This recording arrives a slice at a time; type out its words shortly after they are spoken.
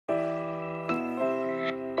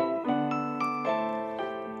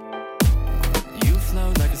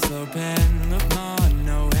open, look on,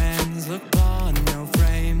 no hands, look on, no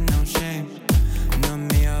frame, no shame. Numb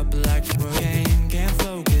me up like cocaine, can't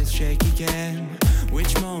focus, shaky can.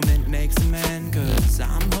 Which moment makes a man? 'Cause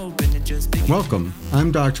I'm hoping it just begins. Welcome.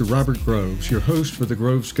 I'm Dr. Robert Groves, your host for the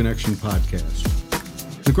Groves Connection podcast.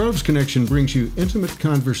 The Groves Connection brings you intimate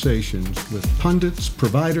conversations with pundits,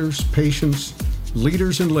 providers, patients,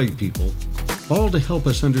 leaders, and lay people, all to help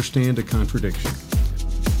us understand a contradiction.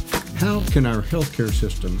 How can our healthcare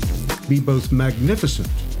system be both magnificent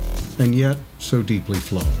and yet so deeply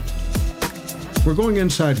flawed? We're going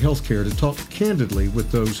inside healthcare to talk candidly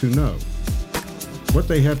with those who know. What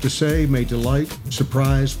they have to say may delight,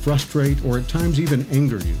 surprise, frustrate, or at times even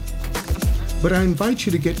anger you. But I invite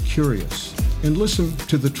you to get curious and listen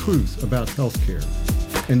to the truth about healthcare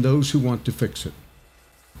and those who want to fix it.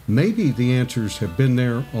 Maybe the answers have been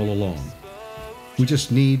there all along. We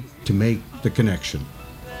just need to make the connection.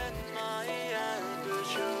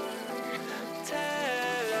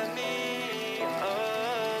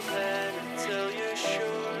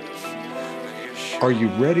 Are you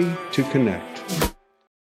ready to connect?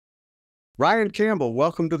 Ryan Campbell,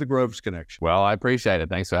 welcome to the Groves Connection. Well, I appreciate it.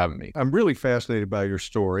 Thanks for having me. I'm really fascinated by your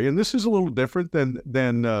story, and this is a little different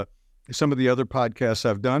than some of the other podcasts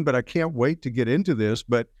I've done, but I can't wait to get into this.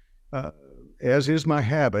 But as is my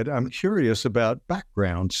habit, I'm curious about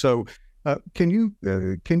background. So can you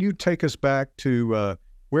take us back to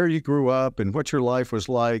where you grew up and what your life was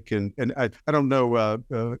like? And I don't know,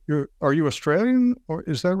 are you Australian, or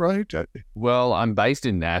is that right? Well, I'm based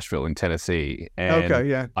in Nashville in Tennessee. And okay,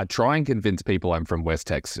 yeah. I try and convince people I'm from West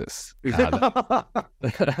Texas.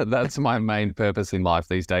 That's my main purpose in life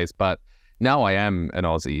these days. But no, I am an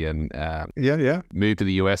Aussie and moved to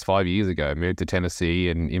the US 5 years ago, moved to Tennessee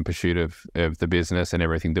and in pursuit of the business and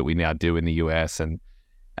everything that we now do in the US. And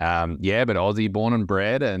but Aussie born and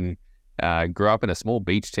bred, and grew up in a small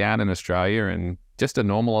beach town in Australia, and just a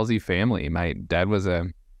normal Aussie family, mate. Dad was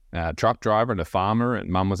a truck driver and a farmer, and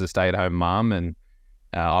mum was a stay-at-home mum, and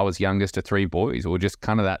I was youngest of three boys. We were just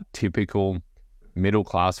kind of that typical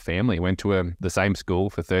middle-class family. Went to the same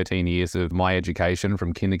school for 13 years of my education,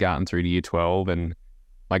 from kindergarten through to year 12, and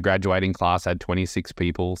my graduating class had 26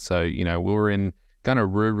 people. So, we were in kind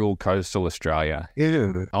of rural coastal Australia.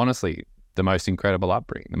 Yeah. Honestly, the most incredible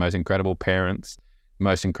upbringing, the most incredible parents,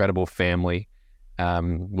 most incredible family.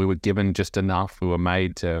 We were given just enough. We were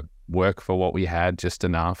made to work for what we had, just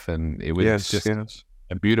enough, and it was just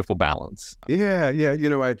a beautiful balance. Yeah.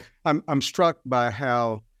 I'm struck by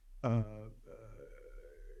how,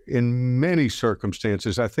 in many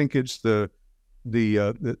circumstances, I think it's the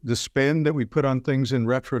spin that we put on things in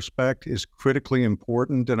retrospect is critically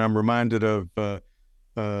important, and I'm reminded of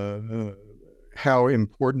how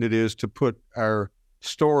important it is to put our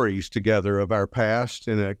stories together of our past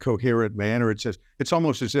in a coherent manner. It's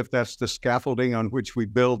almost as if that's the scaffolding on which we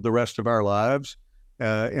build the rest of our lives,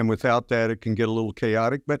 and without that, it can get a little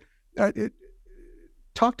chaotic. But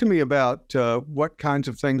talk to me about what kinds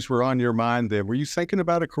of things were on your mind then. Were you thinking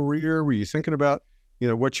about a career? Were you thinking about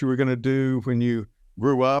what you were going to do when you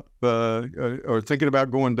grew up, or thinking about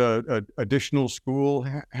going to additional school?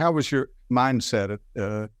 How was your mindset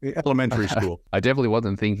at elementary school? I definitely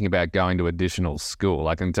wasn't thinking about going to additional school,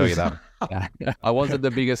 I can tell you that. I wasn't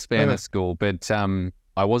the biggest fan of school, but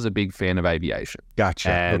I was a big fan of aviation. Gotcha.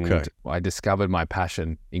 And okay. I discovered my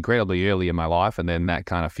passion incredibly early in my life, and then that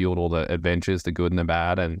kind of fueled all the adventures, the good and the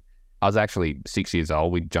bad. And I was actually 6 years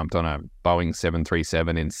old. We jumped on a Boeing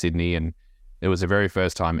 737 in Sydney, and it was the very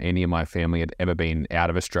first time any of my family had ever been out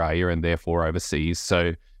of Australia and therefore overseas.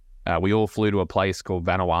 So we all flew to a place called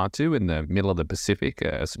Vanuatu in the middle of the Pacific,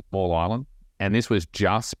 a small island. And this was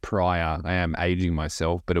just prior, I am aging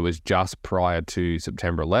myself, but it was just prior to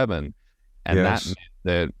September 11. And that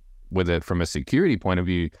meant that from a security point of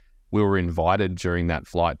view, we were invited during that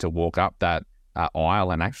flight to walk up that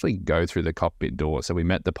aisle and actually go through the cockpit door. So we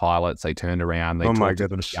met the pilots, they turned around, they talked to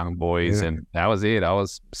the young boys, and that was it. I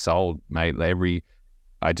was sold, mate. Every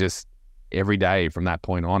day from that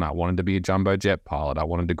point on, I wanted to be a jumbo jet pilot. I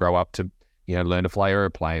wanted to grow up to, learn to fly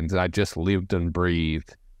airplanes. And I just lived and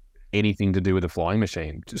breathed anything to do with a flying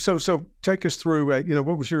machine. So take us through,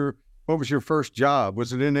 what was your first job?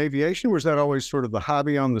 Was it in aviation, or was that always sort of the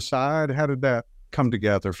hobby on the side? How did that come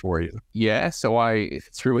together for you? Yeah, so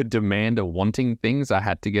through a demand of wanting things, I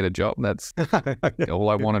had to get a job. That's all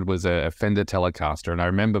I wanted was a Fender Telecaster. And I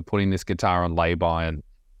remember putting this guitar on lay-by, and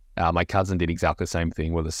my cousin did exactly the same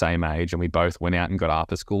thing. We're the same age, and we both went out and got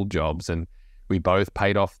after-school jobs, and we both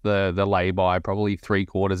paid off the lay-by, probably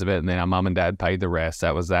 3/4 of it, and then our mum and dad paid the rest.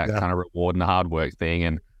 That was that kind of reward and hard work thing.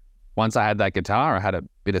 And once I had that guitar, I had a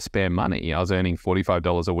bit of spare money. I was earning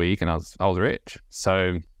 $45 a week, and I was rich.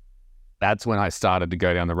 So That's when I started to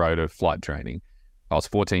go down the road of flight training. I was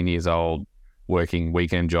 14 years old, working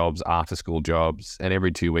weekend jobs, after school jobs, and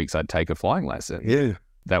every 2 weeks I'd take a flying lesson. Yeah.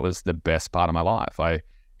 That was the best part of my life.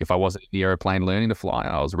 If I wasn't in the airplane learning to fly,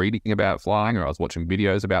 I was reading about flying, or I was watching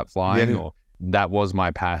videos about flying, or that was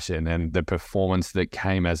my passion. And the performance that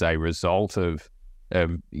came as a result of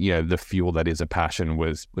the fuel that is a passion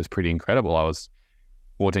was pretty incredible. I was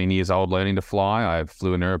 14 years old learning to fly. I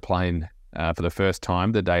flew an airplane for the first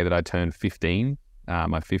time the day that I turned 15,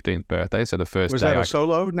 my 15th birthday. So the first was day... Was that a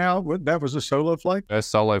solo now? That was a solo flight? First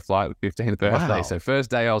solo flight, 15th birthday. Wow. So first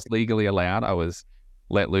day I was legally allowed. I was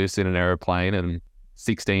let loose in an airplane, and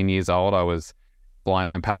 16 years old, I was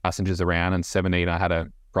flying passengers around, and 17, I had a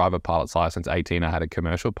private pilot's license. 18, I had a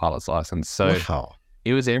commercial pilot's license. So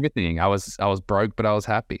it was everything. I was broke, but I was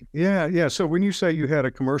happy. Yeah. So when you say you had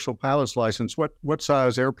a commercial pilot's license, what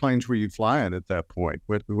size airplanes were you flying at that point?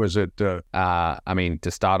 What was it? To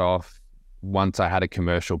start off, once I had a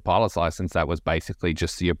commercial pilot's license, that was basically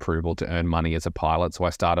just the approval to earn money as a pilot. So I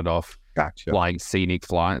started off flying scenic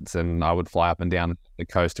flights, and I would fly up and down the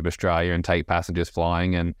coast of Australia and take passengers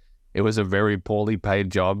flying. And it was a very poorly paid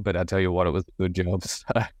job, but I tell you what, it was a good job. So,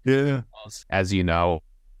 yeah. As you know,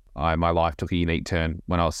 my life took a unique turn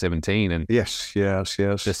when I was 17, and yes,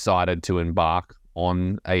 decided to embark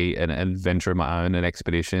on an adventure of my own, an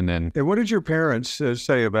expedition. And what did your parents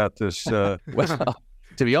say about this? Well,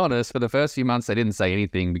 to be honest, for the first few months, they didn't say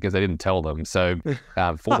anything because I didn't tell them. So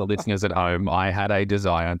for the listeners at home, I had a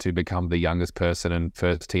desire to become the youngest person and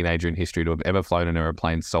first teenager in history to have ever flown an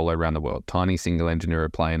airplane solo around the world, tiny single-engine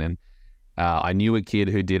airplane. And I knew a kid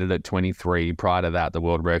who did it at 23. Prior to that, the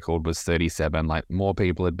world record was 37. Like, more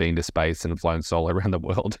people had been to space and flown solo around the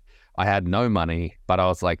world. I had no money, but I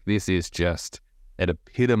was like, this is just, it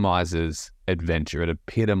epitomizes adventure. It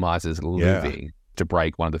epitomizes living to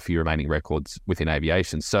break one of the few remaining records within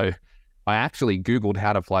aviation. So I actually Googled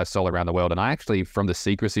how to fly solo around the world. And I actually, from the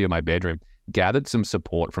secrecy of my bedroom, gathered some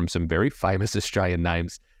support from some very famous Australian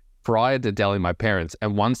names prior to telling my parents.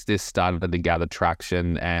 And once this started to gather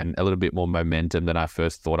traction and a little bit more momentum than I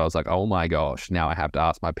first thought, I was like, oh my gosh, now I have to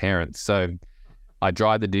ask my parents. So I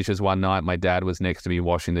dried the dishes one night. My dad was next to me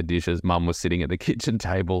washing the dishes. Mum was sitting at the kitchen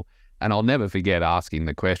table. And I'll never forget asking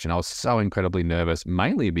the question. I was so incredibly nervous,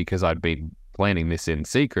 mainly because I'd been planning this in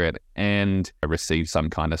secret, and I received some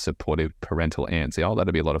kind of supportive parental answer. Oh,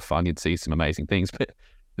 that'd be a lot of fun. You'd see some amazing things. But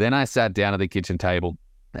then I sat down at the kitchen table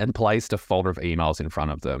and placed a folder of emails in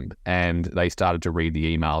front of them. And they started to read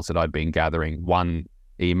the emails that I'd been gathering, one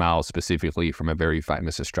email specifically from a very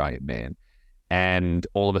famous Australian man. And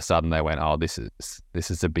all of a sudden they went, oh, this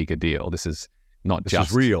is a bigger deal. This is not just... This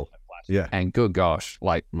is real. Yeah. And good gosh,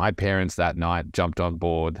 like, my parents that night jumped on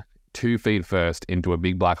board 2 feet first into a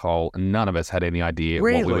big black hole. And none of us had any idea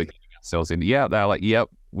what we were getting ourselves in. Yeah, they're like, yep,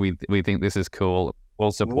 we think this is cool.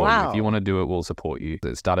 We'll support you. If you want to do it, we'll support you.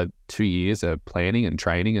 It started 2 years of planning and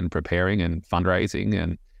training and preparing and fundraising.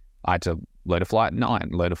 And I had to learn to fly at night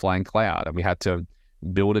and learn to fly in cloud. And we had to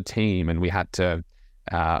build a team, and we had to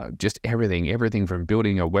just everything from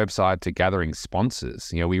building a website to gathering sponsors.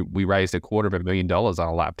 You know, we raised $250,000 on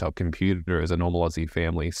a laptop computer as a normal Aussie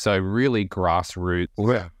family. So really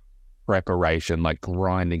grassroots preparation, like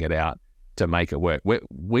grinding it out to make it work.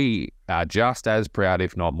 We are just as proud,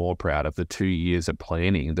 if not more proud, of the 2 years of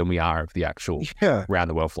planning than we are of the actual round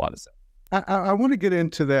the world flight itself. I want to get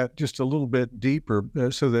into that just a little bit deeper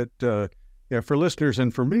so that for listeners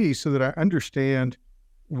and for me, so that I understand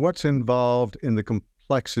what's involved in the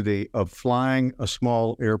complexity of flying a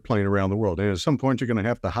small airplane around the world. And at some point, you're going to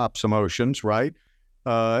have to hop some oceans, right?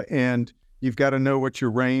 And you've got to know what your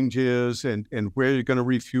range is and where you're going to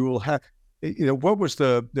refuel. What was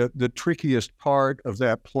the trickiest part of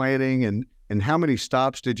that planning, and how many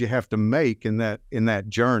stops did you have to make in that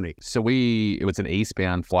journey? So it was an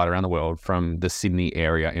eastbound flight around the world from the Sydney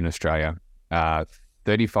area in Australia.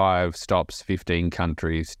 35 stops, 15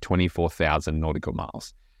 countries, 24,000 nautical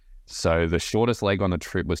miles. So the shortest leg on the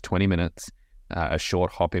trip was 20 minutes, a short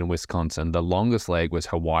hop in Wisconsin. The longest leg was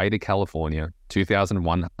Hawaii to California,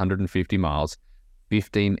 2,150 miles,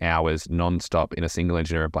 15 hours nonstop in a single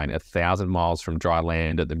engine airplane, 1,000 miles from dry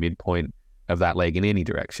land at the midpoint of that leg in any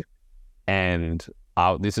direction. And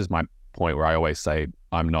this is my point where I always say,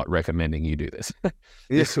 I'm not recommending you do this.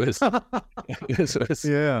 This was a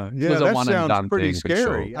that one sounds and done pretty thing,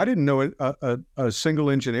 scary. Sure. I didn't know a single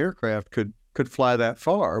engine aircraft could fly that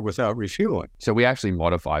far without refueling. So we actually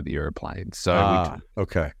modified the airplane. So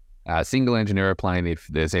single engine airplane, if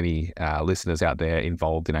there's any listeners out there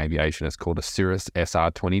involved in aviation, it's called a Cirrus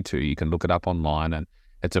SR-22. You can look it up online, and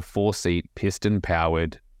it's a 4-seat piston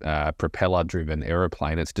powered propeller-driven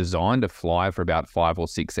aeroplane. It's designed to fly for about 5 or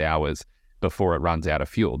 6 hours before it runs out of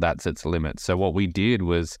fuel. That's its limit. So what we did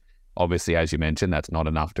was, obviously, as you mentioned, that's not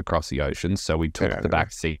enough to cross the ocean. So we took the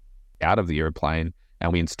back seat out of the airplane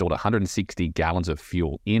and we installed 160 gallons of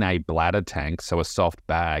fuel in a bladder tank, so a soft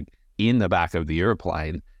bag, in the back of the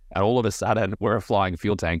airplane. And all of a sudden, we're a flying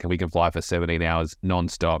fuel tank and we can fly for 17 hours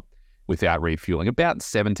nonstop without refueling. About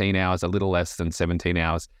 17 hours, a little less than 17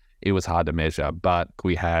 hours. It was hard to measure, but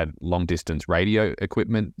we had long-distance radio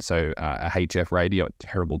equipment, so a HF radio, a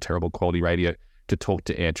terrible quality radio, to talk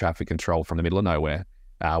to air traffic control from the middle of nowhere.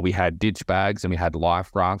 We had ditch bags and we had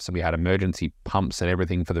life rafts and we had emergency pumps and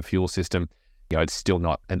everything for the fuel system. It's still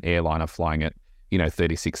not an airliner flying at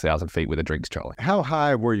 36,000 feet with a drinks trolley. How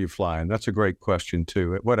high were you flying? That's a great question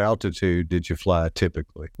too. At what altitude did you fly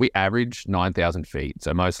typically? We averaged 9,000 feet.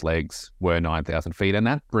 So most legs were 9,000 feet. And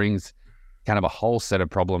that brings kind of a whole set of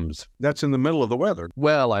problems. That's in the middle of the weather.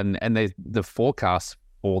 Well, and the forecasts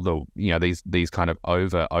or these kind of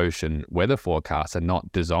over ocean weather forecasts are not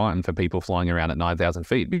designed for people flying around at 9,000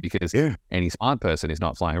 feet because any smart person is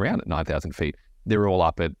not flying around at 9,000 feet. They're all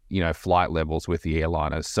up at, flight levels with the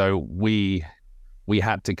airliners. So we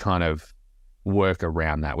had to kind of work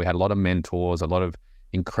around that. We had a lot of mentors, a lot of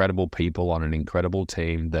incredible people on an incredible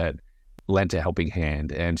team that lent a helping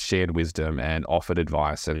hand and shared wisdom and offered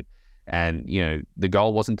advice. And the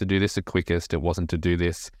goal wasn't to do this the quickest. It wasn't to do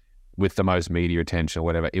this with the most media attention or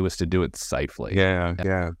whatever. It was to do it safely.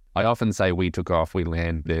 Yeah. I often say we took off, we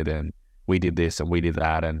landed, and we did this and we did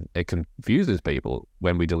that. And it confuses people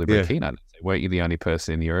when we deliver a keynote. Weren't you the only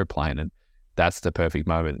person in the airplane? And that's the perfect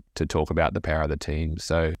moment to talk about the power of the team.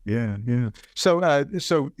 So yeah.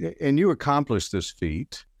 So and you accomplished this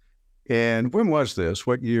feat. And when was this?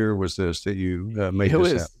 What year was this that you made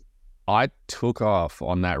this happen? I took off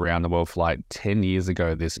on that round the world flight 10 years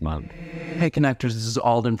ago this month. Hey Connectors, this is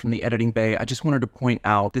Alden from the Editing Bay. I just wanted to point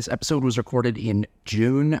out this episode was recorded in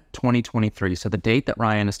June 2023. So the date that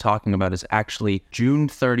Ryan is talking about is actually June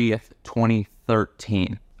 30th,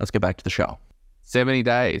 2013. Let's get back to the show. 70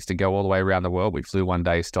 days to go all the way around the world. We flew one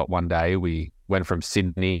day, stopped one day. We went from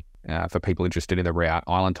Sydney, for people interested in the route,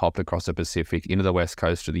 island hopped across the Pacific, into the west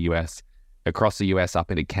coast of the US, across the US up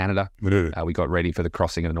into Canada. We got ready for the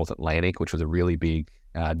crossing of the North Atlantic, which was a really big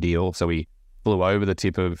deal. So we flew over the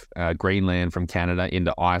tip of Greenland from Canada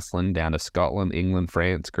into Iceland, down to Scotland, England,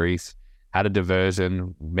 France, Greece, had a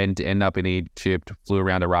diversion, meant to end up in Egypt, flew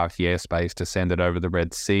around Iraqi airspace, descended over the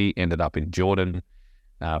Red Sea, ended up in Jordan,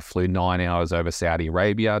 flew 9 hours over Saudi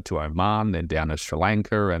Arabia to Oman, then down to Sri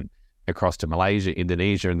Lanka and across to Malaysia,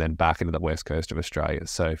 Indonesia, and then back into the west coast of Australia.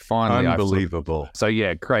 So finally, unbelievable. So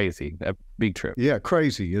yeah, crazy, a big trip. Yeah,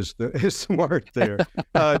 crazy is the word there.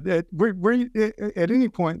 Were you, at any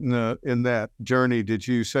point in that journey, did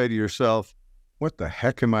you say to yourself, "What the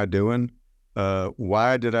heck am I doing?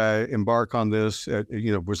 Why did I embark on this?"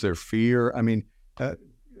 Was there fear? I mean,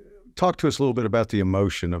 talk to us a little bit about the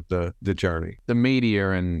emotion of the journey. The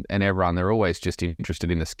media and everyone, they're always just interested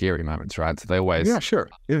in the scary moments, right? So they always, sure.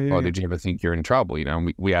 Did you ever think you're in trouble?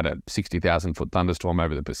 We had a 60,000 foot thunderstorm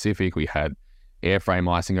over the Pacific. We had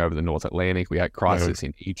airframe icing over the North Atlantic. We had crisis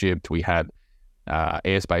in Egypt. We had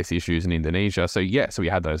airspace issues in Indonesia. So we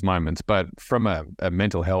had those moments. But from a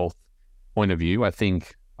mental health point of view, I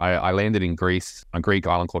think I landed in Greece, a Greek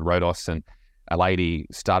island called Rhodos, and a lady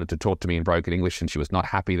started to talk to me in broken English, and she was not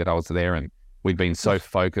happy that I was there. And we'd been so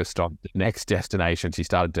focused on the next destination, she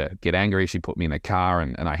started to get angry. She put me in the car,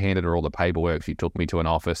 and I handed her all the paperwork. She took me to an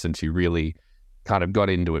office, and she really kind of got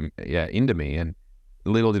into me. And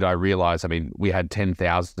little did I realize, we had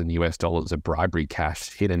 $10,000 of bribery cash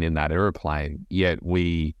hidden in that airplane. Yet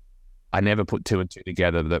I never put two and two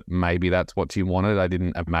together that maybe that's what she wanted. I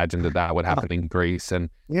didn't imagine that would happen in Greece. And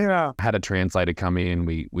I had a translator come in.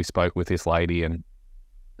 We spoke with this lady, and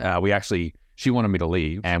she wanted me to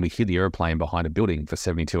leave, and we hid the airplane behind a building for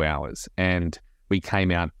 72 hours. And we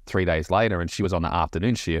came out 3 days later, and she was on the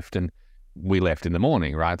afternoon shift, and we left in the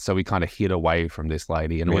morning, right? So we kind of hid away from this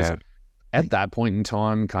lady. And it was at that point in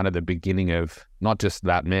time, kind of the beginning of not just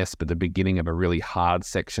that mess, but the beginning of a really hard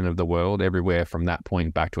section of the world. Everywhere from that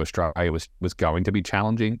point back to Australia was going to be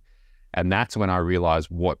challenging. And that's when I realized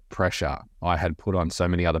what pressure I had put on so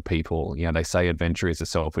many other people. They say adventure is a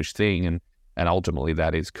selfish thing, and ultimately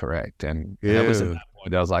that is correct. And it was at that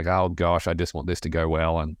point I was like, oh gosh, I just want this to go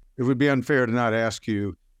well. And it would be unfair to not ask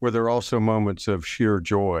you, were there also moments of sheer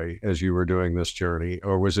joy as you were doing this journey,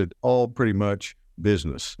 or was it all pretty much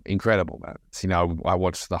business? Incredible moments. I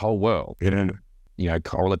watched the whole world.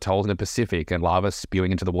 Coral atolls in the Pacific and lava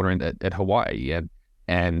spewing into the water at Hawaii.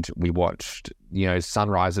 And we watched,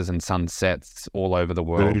 sunrises and sunsets all over the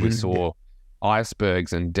world. We saw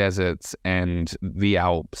icebergs and deserts and the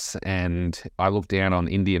Alps, and I looked down on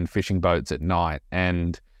Indian fishing boats at night,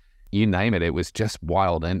 and you name it, it was just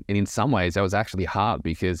wild. And in some ways, that was actually hard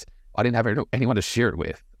because I didn't have anyone to share it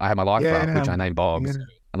with. I had my life raft, which I named Bob. Yeah.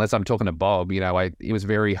 Unless I'm talking to Bob, it was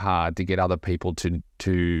very hard to get other people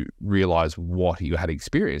to realize what you had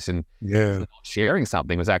experienced. And sharing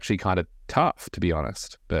something was actually kind of tough, to be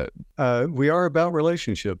honest. But we are about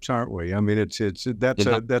relationships, aren't we? I mean,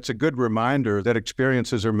 that's a good reminder that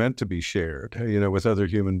experiences are meant to be shared, with other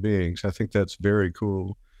human beings. I think that's very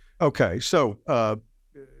cool. Okay, so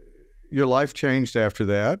your life changed after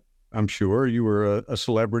that. I'm sure you were a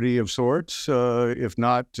celebrity of sorts, if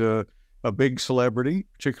not a big celebrity,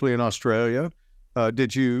 particularly in Australia.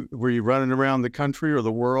 Were you running around the country or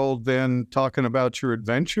the world then talking about your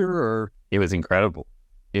adventure? Or it was incredible.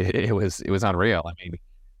 It was unreal. I mean,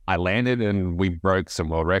 I landed and we broke some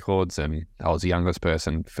world records, and I was the youngest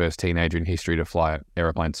person, first teenager in history to fly an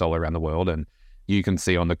airplane solo around the world. And you can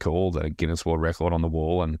see on the call the Guinness World Record on the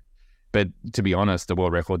wall. But to be honest, the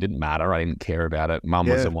world record didn't matter. I didn't care about it. Mum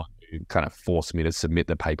was the one who kind of forced me to submit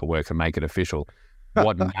the paperwork and make it official.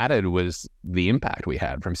 What mattered was the impact we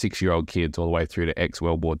had, from 6-year-old kids all the way through to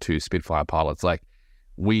ex-World War II Spitfire pilots. Like,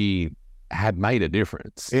 we had made a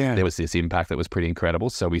difference. Yeah. There was this impact that was pretty incredible.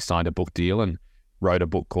 So we signed a book deal and wrote a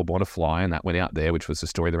book called Born to Fly, and that went out there, which was the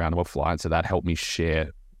story of the round-the-world flight. So that helped me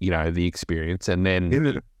share, the experience. And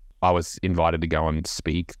then I was invited to go and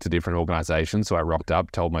speak to different organizations. So I rocked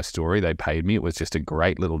up, told my story. They paid me. It was just a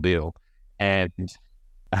great little deal. And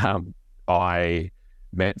I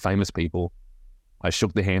met famous people. I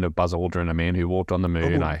shook the hand of Buzz Aldrin, a man who walked on the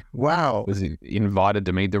moon. I was invited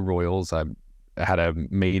to meet the royals. I had a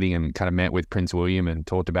meeting and kind of met with Prince William and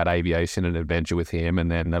talked about aviation and adventure with him.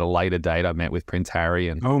 And then at a later date, I met with Prince Harry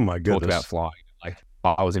and talked about flying. Like,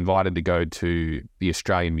 I was invited to go to the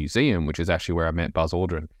Australian Museum, which is actually where I met Buzz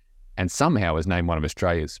Aldrin, and somehow was named one of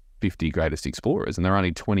Australia's 50 greatest explorers. And there are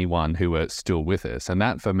only 21 who are still with us. And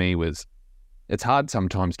that for me it's hard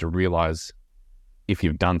sometimes to realize if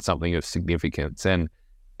you've done something of significance. And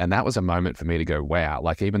that was a moment for me to go, wow,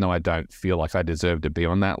 like, even though I don't feel like I deserve to be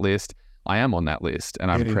on that list, I am on that list and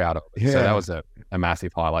I'm proud of it. Yeah. So that was a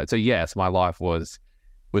massive highlight. So yes, my life was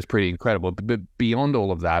pretty incredible. But beyond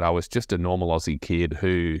all of that, I was just a normal Aussie kid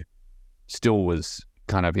who still was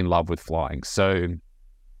kind of in love with flying. So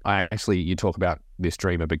you talk about this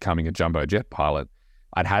dream of becoming a jumbo jet pilot.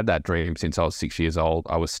 I'd had that dream since I was 6 years old.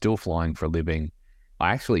 I was still flying for a living.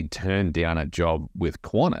 I actually turned down a job with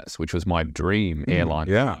Qantas, which was my dream airline.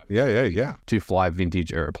 To fly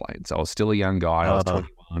vintage airplanes. I was still a young guy. I was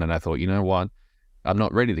 21, and I thought, you know what? I'm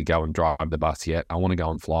not ready to go and drive the bus yet. I want to go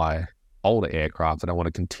and fly older aircraft, and I want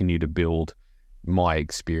to continue to build my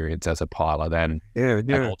experience as a pilot. And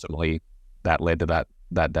ultimately, that led to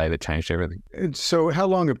that day that changed everything. And so how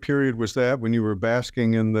long a period was that when you were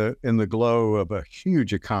basking in the glow of a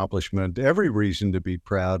huge accomplishment, every reason to be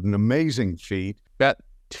proud, an amazing feat? About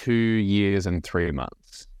 2 years and 3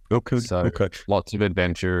 months. Okay. So lots of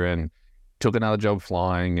adventure, and took another job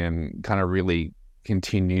flying, and kind of really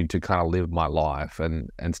continued to kind of live my life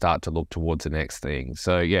and start to look towards the next thing.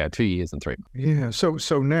 So 2 years and 3 months. Yeah.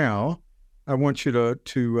 So now I want you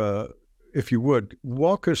to if you would,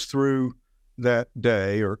 walk us through that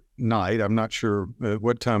day or night. I'm not sure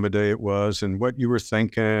what time of day it was and what you were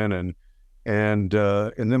thinking, and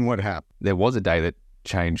then what happened. There was a day that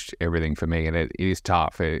changed everything for me, and it is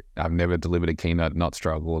tough. I've never delivered a keynote, not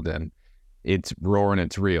struggled, and it's raw and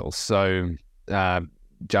it's real. So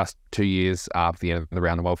just 2 years after the end of the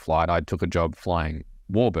round the world flight, I took a job flying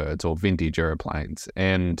warbirds or vintage airplanes,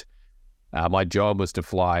 and my job was to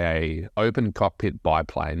fly a open cockpit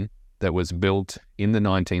biplane that was built in the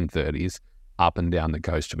 1930s up and down the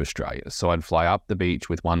coast of Australia. So I'd fly up the beach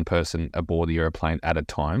with one person aboard the airplane at a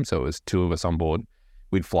time. So it was two of us on board.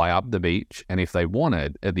 We'd fly up the beach, and if they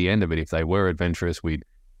wanted, at the end of it, if they were adventurous, we'd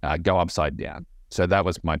go upside down. So that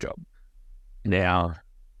was my job. Now,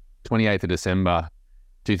 28th of December,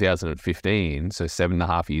 2015, so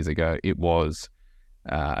 7.5 years ago, it was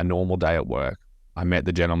a normal day at work. I met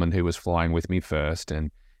the gentleman who was flying with me first,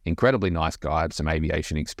 and incredibly nice guy, had some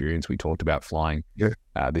aviation experience. We talked about flying.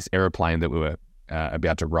 This airplane that we were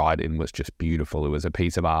about to ride in was just beautiful. It was a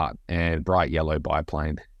piece of art, and bright yellow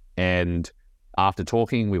biplane. And after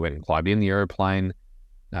talking, we went and climbed in the airplane.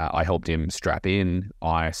 I helped him strap in.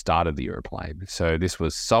 I started the airplane. So this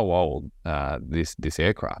was so old, this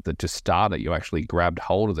aircraft, that to start it, you actually grabbed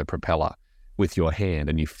hold of the propeller with your hand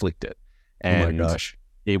and you flicked it. And oh my gosh.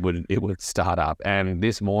 It would start up. And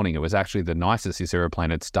this morning, it was actually the nicest this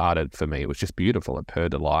airplane had started for me. It was just beautiful. It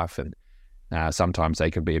purred to life, and sometimes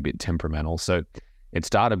they can be a bit temperamental. So it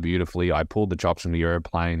started beautifully. I pulled the chops from the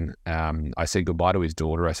airplane. I said goodbye to his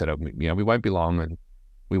daughter. I said, we won't be long. And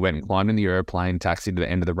we went and climbed in the airplane, taxied to the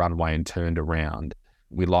end of the runway and turned around.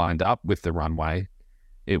 We lined up with the runway.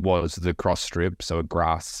 It was the cross strip, so a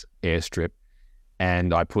grass airstrip.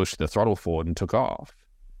 And I pushed the throttle forward and took off.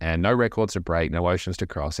 And no records to break, no oceans to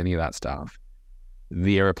cross, any of that stuff.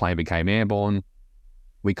 The airplane became airborne.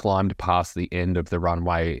 We climbed past the end of the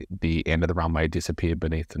runway. The end of the runway disappeared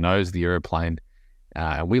beneath the nose of the airplane.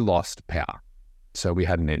 And we lost power. So we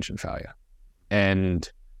had an engine failure. And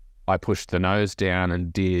I pushed the nose down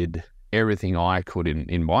and did everything I could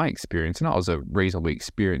in my experience, and I was a reasonably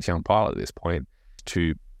experienced young pilot at this point,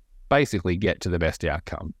 to basically get to the best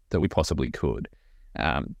outcome that we possibly could.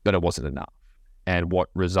 But it wasn't enough. And what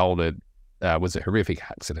resulted was a horrific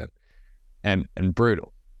accident and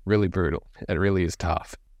brutal, really brutal. It really is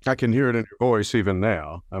tough. I can hear it in your voice even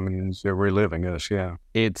now. I mean, you're reliving this, yeah.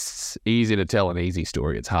 It's easy to tell an easy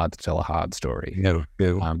story. It's hard to tell a hard story. Yeah.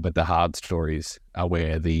 But the hard stories are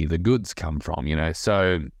where the goods come from,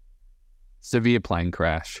 So severe plane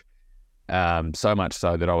crash, so much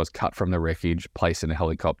so that I was cut from the wreckage, placed in a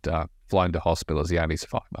helicopter, flown to hospital as the only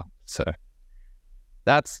survivor. So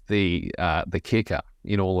that's the kicker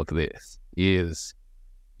in all of this is,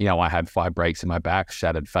 I had 5 breaks in my back,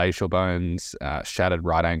 shattered facial bones, shattered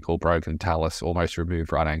right ankle, broken talus, almost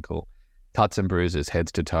removed right ankle, cuts and bruises head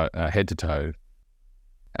to toe,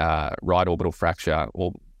 right orbital fracture,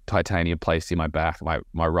 all titanium placed in my back,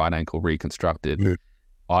 my right ankle reconstructed. Mm.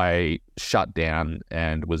 I shut down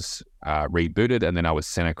and was rebooted, and then I was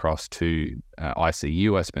sent across to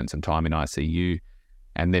ICU. I spent some time in ICU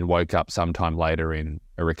and then woke up sometime later in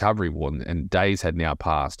a recovery ward, and days had now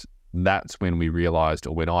passed. That's when I realized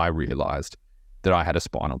that I had a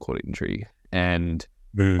spinal cord injury, and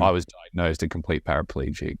I was diagnosed a complete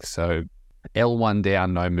paraplegic. So L1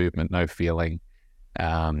 down, no movement, no feeling,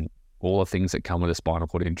 all the things that come with a spinal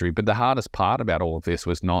cord injury. But the hardest part about all of this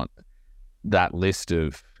was not that list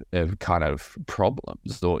of kind of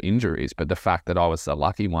problems or injuries, but the fact that I was the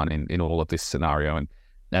lucky one in all of this scenario.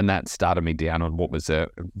 And that started me down on what was a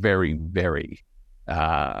very, very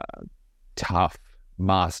tough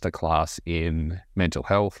masterclass in mental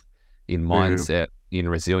health, in mindset, in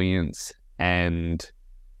resilience. And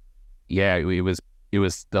yeah, it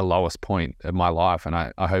was the lowest point of my life. And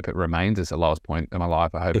I hope it remains as the lowest point of my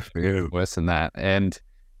life. I hope it's worse than that. And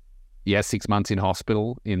yeah, 6 months in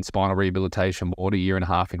hospital in spinal rehabilitation ward, 1.5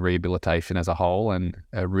 years in rehabilitation as a whole, and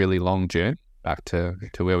a really long journey back to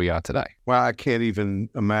where we are today. Well, I can't even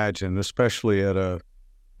imagine, especially at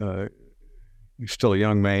you're still a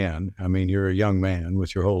young man. I mean, you're a young man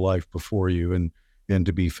with your whole life before you, and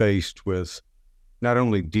to be faced with not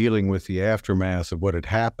only dealing with the aftermath of what had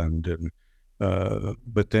happened, and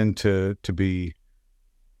but then to be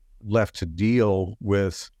left to deal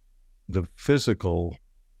with the physical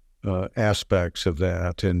aspects of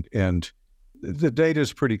that. And the data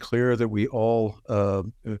is pretty clear that we all,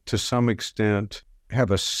 to some extent,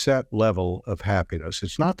 have a set level of happiness.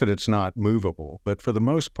 It's not that it's not movable, but for the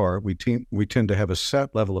most part, we tend to have a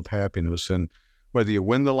set level of happiness. And whether you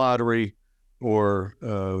win the lottery or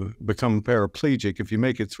become paraplegic, if you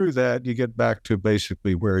make it through that, you get back to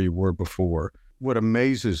basically where you were before. What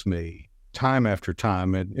amazes me time after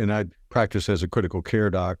time, and I practiced as a critical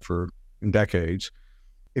care doc for decades,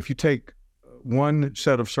 if you take one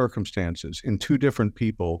set of circumstances in 2 different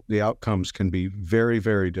people, the outcomes can be very,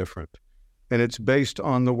 very different. And it's based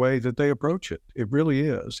on the way that they approach it. It really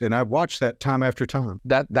is. And I've watched that time after time.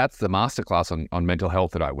 That's the masterclass on mental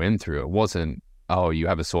health that I went through. It wasn't, oh, you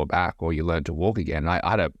have a sore back or you learn to walk again. I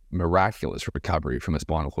had a miraculous recovery from a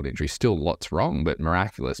spinal cord injury. Still lots wrong, but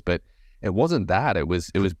miraculous. But it wasn't that. It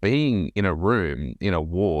was being in a room, in a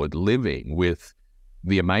ward, living with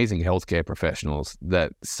the amazing healthcare professionals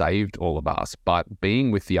that saved all of us, but being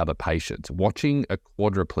with the other patients, watching a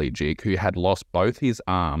quadriplegic who had lost both his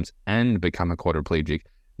arms and become a quadriplegic,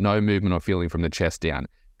 no movement or feeling from the chest down,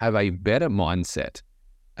 have a better mindset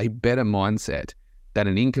than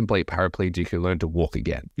an incomplete paraplegic who learned to walk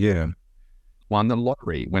again. Yeah. Won the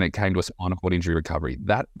lottery when it came to a spinal cord injury recovery.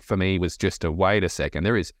 That for me was just a wait a second.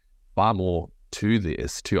 There is far more to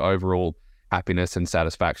this, to overall happiness and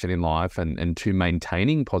satisfaction in life, and to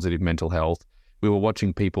maintaining positive mental health. We were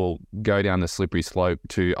watching people go down the slippery slope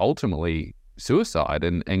to ultimately suicide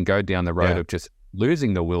and go down the road of just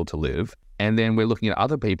losing the will to live. And then we're looking at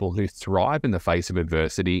other people who thrive in the face of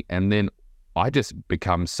adversity. And then I just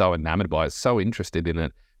become so enamored by it, so interested in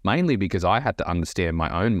it, mainly because I had to understand my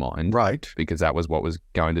own mind. Right. Because that was what was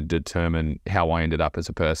going to determine how I ended up as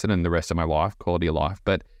a person and the rest of my life, quality of life.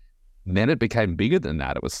 But then it became bigger than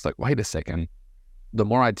that. It was like, wait a second, the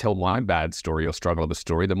more I tell my bad story or struggle of a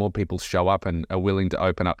story, the more people show up and are willing to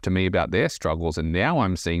open up to me about their struggles. And now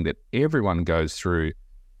I'm seeing that everyone goes through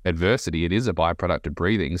adversity. It is a byproduct of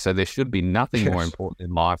breathing. So there should be nothing more important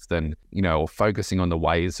in life than, focusing on the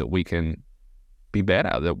ways that we can be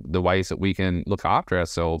better, the ways that we can look after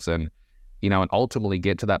ourselves and ultimately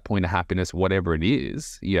get to that point of happiness, whatever it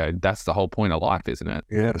is. That's the whole point of life, isn't it?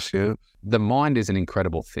 Yes, yeah. The mind is an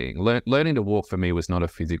incredible thing. Learning to walk for me was not a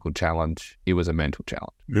physical challenge. It was a mental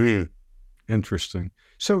challenge. Mm. Interesting.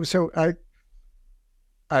 So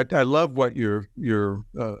I love what you're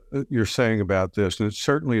saying about this, and it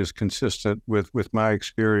certainly is consistent with my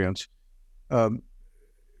experience. Can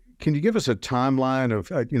you give us a timeline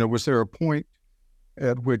of, was there a point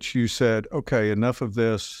at which you said, okay, enough of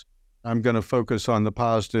this, I'm going to focus on the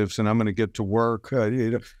positives and I'm going to get to work?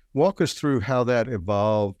 Walk us through how that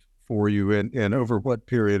evolved for you and over what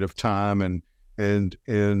period of time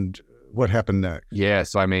and what happened next? Yeah,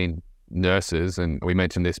 so nurses, and we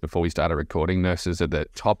mentioned this before we started recording, nurses are the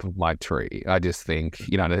top of my tree. I just think,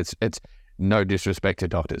 it's no disrespect to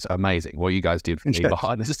doctors, amazing. What you guys did for me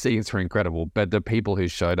behind the scenes were incredible. But the people who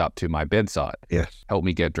showed up to my bedside, helped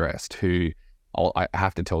me get dressed, I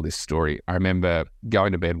have to tell this story. I remember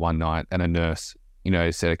going to bed one night and a nurse,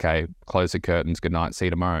 said, okay, close the curtains, good night, see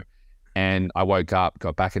you tomorrow. And I woke up,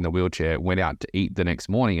 got back in the wheelchair, went out to eat the next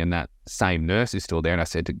morning, and that same nurse is still there. And I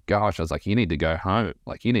said, I was like, you need to go home.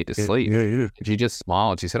 Like, you need to sleep. Yeah. And she just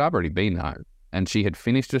smiled. She said, I've already been home. And she had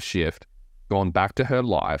finished a shift, gone back to her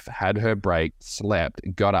life, had her break, slept,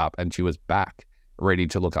 got up, and she was back ready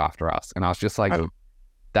to look after us. And I was just like,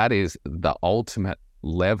 that is the ultimate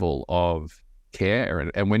level of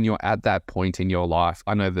care. And when you're at that point in your life,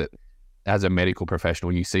 I know that as a medical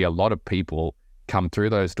professional, you see a lot of people come through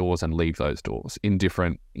those doors and leave those doors in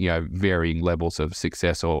different, varying levels of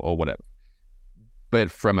success or whatever.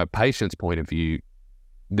 But from a patient's point of view,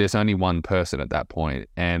 there's only one person at that point,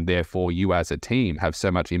 and therefore you as a team have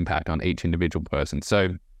so much impact on each individual person.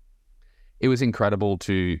 So it was incredible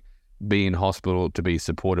to be in hospital, to be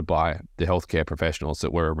supported by the healthcare professionals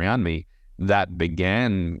that were around me. That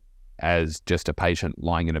began as just a patient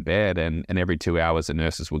lying in a bed, and every 2 hours the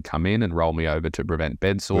nurses would come in and roll me over to prevent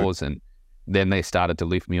bed sores. And then they started to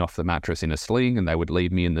lift me off the mattress in a sling, and they would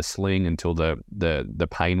leave me in the sling until the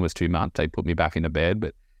pain was too much. They put me back into bed.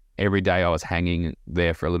 But every day I was hanging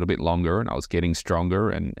there for a little bit longer, and I was getting stronger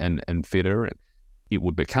and fitter. And it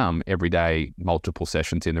would become every day multiple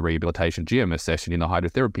sessions in the rehabilitation gym, a session in the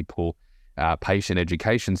hydrotherapy pool, patient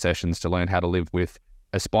education sessions to learn how to live with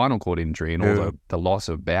a spinal cord injury and all the loss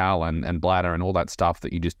of bowel and bladder and all that stuff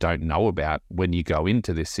that you just don't know about when you go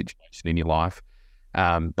into this situation in your life.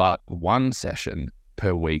 But one session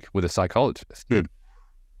per week with a psychologist,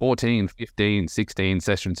 14, 15, 16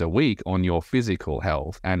 sessions a week on your physical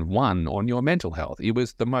health and one on your mental health. It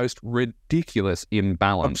was the most ridiculous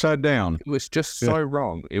imbalance. Upside down. It was just so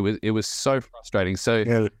wrong. It was so frustrating.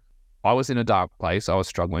 So I was in a dark place. I was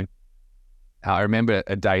struggling. I remember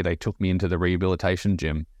a day they took me into the rehabilitation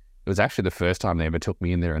gym. It was actually the first time they ever took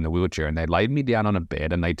me in there in the wheelchair, and they laid me down on a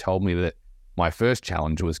bed and they told me that my first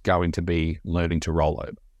challenge was going to be learning to roll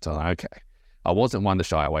over. So, okay. I wasn't one to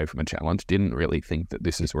shy away from a challenge, didn't really think that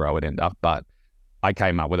this is where I would end up, but I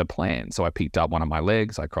came up with a plan. So I picked up one of my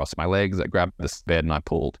legs, I crossed my legs, I grabbed this bed and I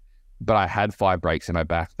pulled. But I had 5 breaks in my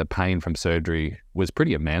back. The pain from surgery was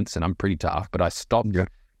pretty immense and I'm pretty tough, but I stopped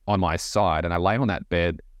on my side and I lay on that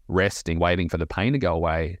bed, resting, waiting for the pain to go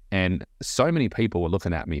away. And so many people were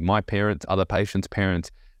looking at me, my parents, other patients'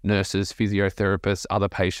 parents, nurses, physiotherapists, other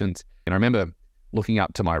patients. And I remember looking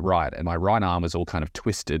up to my right, and my right arm was all kind of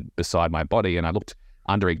twisted beside my body. And I looked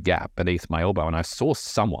under a gap beneath my elbow and I saw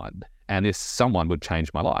someone, and this someone would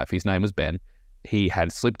change my life. His name was Ben. He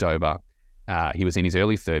had slipped over. He was in his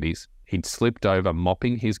early 30s. He'd slipped over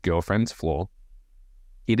mopping his girlfriend's floor,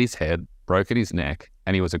 hit his head, broken his neck,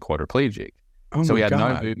 and he was a quadriplegic. So he had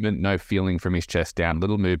no movement, no feeling from his chest down,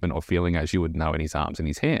 little movement or feeling as you would know in his arms and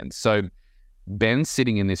his hands. So Ben's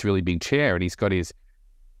sitting in this really big chair and he's got his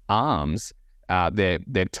arms,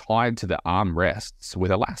 they're tied to the arm rests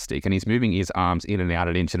with elastic, and he's moving his arms in and out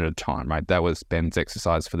an inch at a time, right? That was Ben's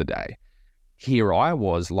exercise for the day. Here I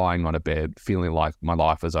was lying on a bed feeling like my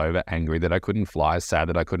life was over, angry that I couldn't fly, sad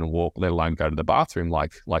that I couldn't walk, let alone go to the bathroom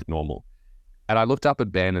like normal. And I looked up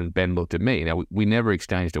at Ben and Ben looked at me. Now, we never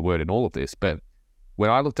exchanged a word in all of this, but when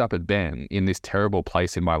I looked up at Ben in this terrible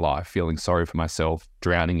place in my life, feeling sorry for myself,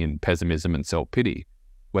 drowning in pessimism and self-pity,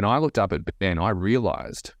 when I looked up at Ben, I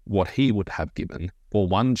realized what he would have given for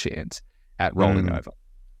one chance at rolling over.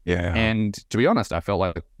 Yeah. And to be honest, I felt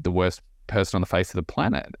like the worst person on the face of the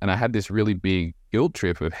planet. And I had this really big guilt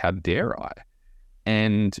trip of how dare I?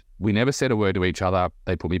 And we never said a word to each other.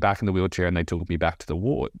 They put me back in the wheelchair and they took me back to the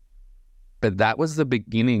ward. But that was the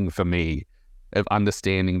beginning for me of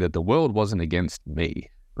understanding that the world wasn't against me,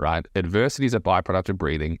 right? Adversity is a byproduct of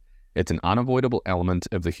breathing. It's an unavoidable element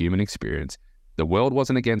of the human experience. The world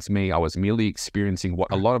wasn't against me. I was merely experiencing what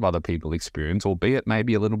a lot of other people experience, albeit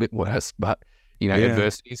maybe a little bit worse. But,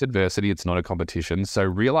 adversity is adversity. It's not a competition. So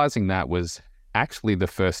realizing that was actually the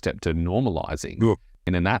first step to normalizing. Yeah.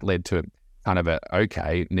 And then that led to kind of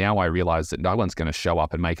okay, now I realize that no one's going to show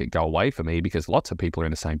up and make it go away for me because lots of people are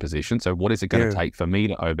in the same position. So what is it going to take for me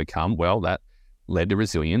to overcome? Well, that led to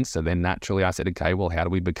resilience. So then naturally I said, okay, well, how do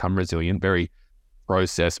we become resilient? Very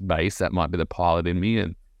process-based. That might be the pilot in me.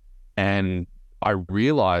 And I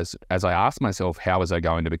realized as I asked myself, how was I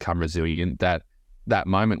going to become resilient, that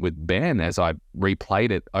moment with Ben, as I replayed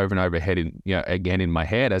it over and over again in my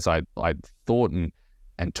head, as I thought and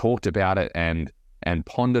talked about it and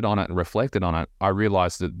pondered on it and reflected on it, I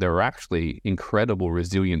realized that there are actually incredible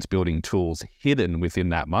resilience building tools hidden within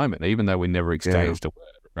that moment, even though we never exchanged a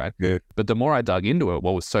word, right? Yeah. But the more I dug into it,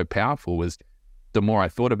 what was so powerful was the more I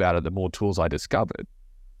thought about it, the more tools I discovered.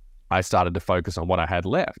 I started to focus on what I had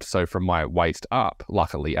left. So from my waist up,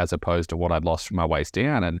 luckily, as opposed to what I'd lost from my waist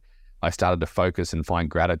down. And I started to focus and find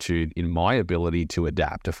gratitude in my ability to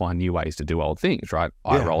adapt, to find new ways to do old things, right?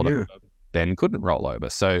 I rolled over, Ben couldn't roll over.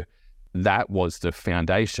 So that was the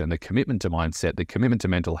foundation, the commitment to mindset, the commitment to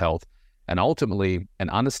mental health, and ultimately an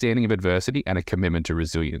understanding of adversity and a commitment to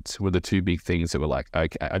resilience were the two big things that were like,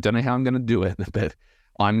 okay, I don't know how I'm going to do it, but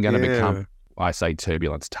I'm going to become, I say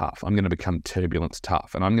turbulence tough. I'm going to become turbulence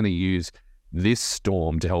tough. And I'm going to use this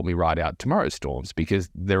storm to help me ride out tomorrow's storms because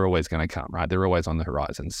they're always going to come, right? They're always on the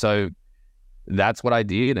horizon. So that's what I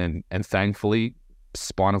did. And thankfully,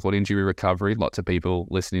 spinal cord injury recovery, lots of people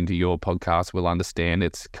listening to your podcast will understand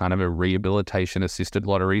it's kind of a rehabilitation assisted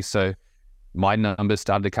lottery. So my numbers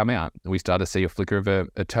started to come out. We started to see a flicker of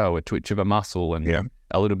a toe, a twitch of a muscle, and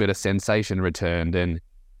a little bit of sensation returned. And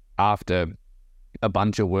after a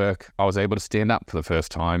bunch of work, I was able to stand up for the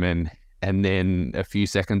first time. And then a few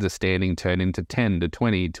seconds of standing turned into 10 to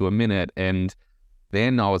 20 to a minute. And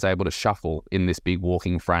then I was able to shuffle in this big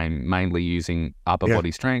walking frame, mainly using upper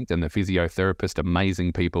body strength. And the physiotherapist,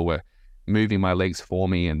 amazing people, were moving my legs for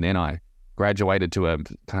me. And then I graduated to a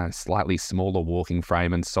kind of slightly smaller walking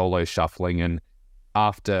frame and solo shuffling. And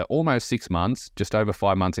after almost 6 months, just over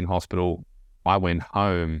 5 months in hospital, I went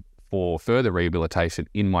home for further rehabilitation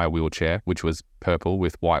in my wheelchair, which was purple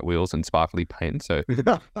with white wheels and sparkly paint. So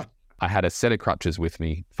I had a set of crutches with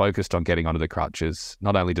me, focused on getting onto the crutches.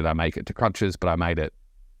 Not only did I make it to crutches, but I made it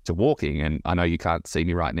to walking. And I know you can't see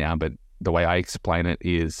me right now, but the way I explain it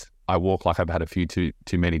is I walk like I've had a few too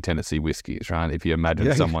many Tennessee whiskeys, right? If you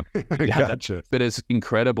imagine someone. Gotcha. But as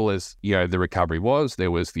incredible as, the recovery was, there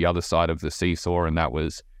was the other side of the seesaw, and that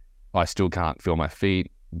was I still can't feel my feet.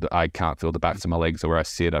 I can't feel the backs of my legs or where I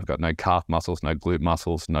sit. I've got no calf muscles, no glute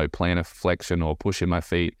muscles, no plantar flexion or push in my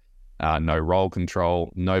feet. No roll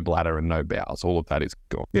control, no bladder, and no bowels. All of that is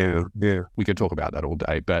gone. Yeah. We could talk about that all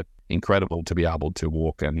day, but incredible to be able to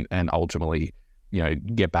walk and ultimately,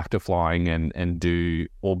 get back to flying and do,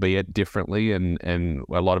 albeit differently, and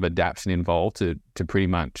a lot of adaptation involved to pretty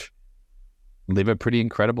much live a pretty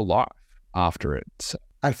incredible life after it. So,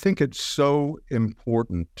 I think it's so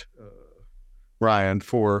important, Ryan,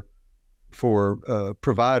 for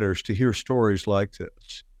providers to hear stories like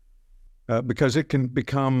this. Because it can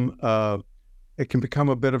become a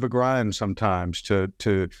bit of a grind sometimes to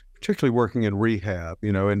particularly working in rehab,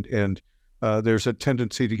 and there's a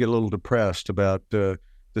tendency to get a little depressed about the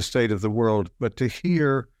state of the world. But to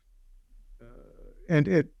hear, and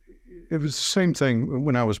it was the same thing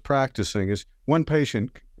when I was practicing. Is one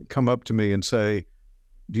patient come up to me and say,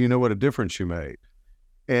 "Do you know what a difference you made?"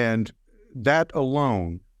 And that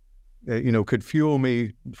alone, could fuel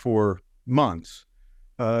me for months.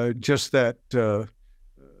 Just that the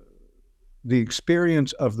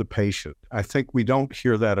experience of the patient. I think we don't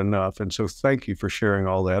hear that enough, and so thank you for sharing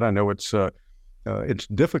all that. I know it's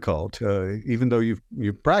difficult, even though you've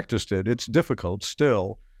practiced it. It's difficult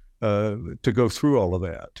still to go through all of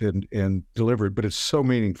that and deliver it, but it's so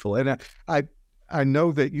meaningful. And I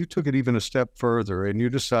know that you took it even a step further, and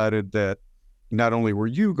you decided that not only were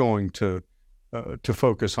you going to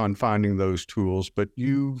focus on finding those tools, but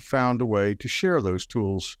you found a way to share those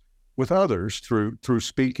tools with others through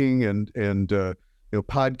speaking and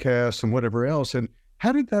podcasts and whatever else. And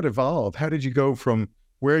how did that evolve? How did you go from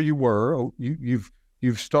where you were? You've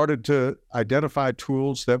started to identify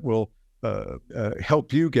tools that will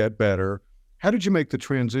help you get better. How did you make the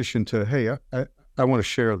transition to, hey, I want to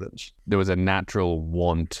share this? There was a natural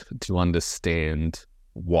want to understand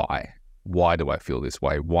why. why do I feel this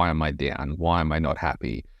way? Why am I down? Why am I not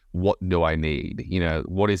happy? What do I need?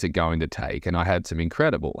 What is it going to take? And I had some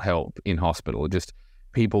incredible help in hospital. Just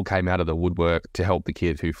people came out of the woodwork to help the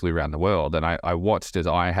kid who flew around the world. And I watched as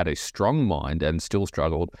I had a strong mind and still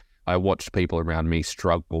struggled. I watched people around me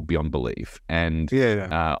struggle beyond belief. And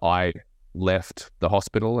I left the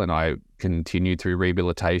hospital and I continued through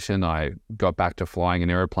rehabilitation. I got back to flying an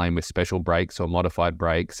airplane with special brakes or modified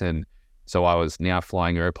brakes. And so I was now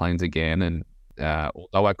flying airplanes again. And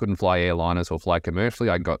although I couldn't fly airliners or fly commercially,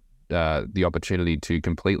 I got the opportunity to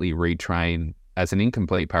completely retrain as an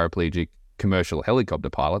incomplete paraplegic commercial helicopter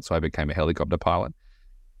pilot. So I became a helicopter pilot.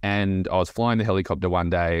 And I was flying the helicopter one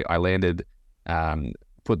day. I landed,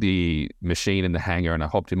 put the machine in the hangar, and I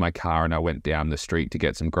hopped in my car and I went down the street to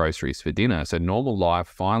get some groceries for dinner. So normal life,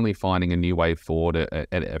 finally finding a new way forward,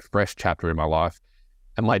 a fresh chapter in my life.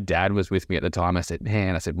 And my dad was with me at the time. I said,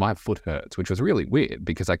 my foot hurts, which was really weird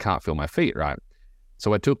because I can't feel my feet, right?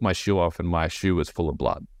 So I took my shoe off and my shoe was full of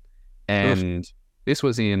blood. And this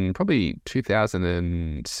was in probably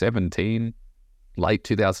 2017, late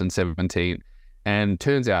 2017. And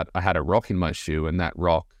turns out I had a rock in my shoe, and that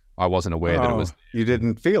rock, I wasn't aware that it was. You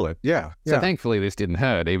didn't feel it. Yeah. So thankfully this didn't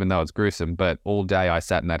hurt, even though it's gruesome. But all day I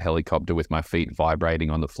sat in that helicopter with my feet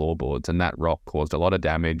vibrating on the floorboards, and that rock caused a lot of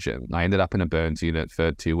damage. And I ended up in a burns unit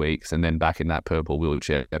for 2 weeks and then back in that purple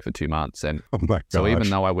wheelchair for 2 months. And so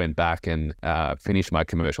even though I went back and finished my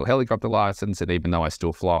commercial helicopter license, and even though I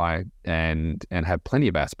still fly and have plenty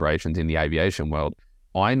of aspirations in the aviation world,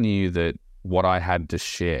 I knew that what I had to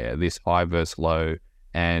share, this high versus low,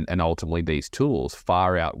 and ultimately these tools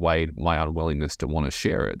far outweighed my unwillingness to want to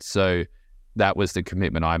share it. So that was the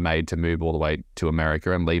commitment I made to move all the way to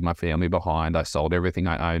America and leave my family behind. I sold everything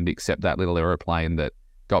I owned except that little airplane that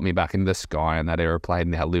got me back into the sky, and that airplane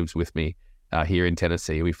now lives with me here in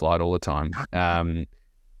Tennessee. We fly it all the time.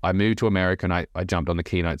 I moved to America and I jumped on the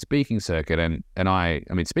keynote speaking circuit, and I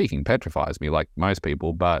mean, speaking petrifies me like most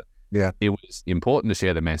people, but it was important to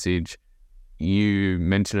share the message. You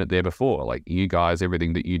mentioned it there before, like you guys,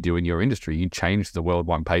 everything that you do in your industry, you change the world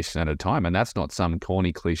one patient at a time. And that's not some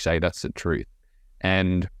corny cliche, that's the truth.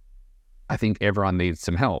 And I think everyone needs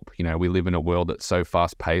some help. We live in a world that's so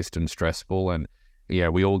fast paced and stressful, and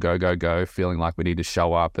we all go, feeling like we need to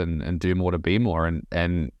show up and do more to be more.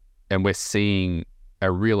 And we're seeing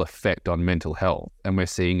a real effect on mental health, and we're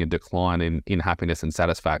seeing a decline in happiness and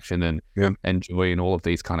satisfaction and joy and all of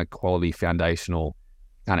these kind of quality foundational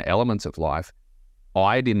kind of elements of life.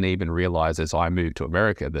 I didn't even realize as I moved to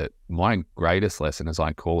America that my greatest lesson, as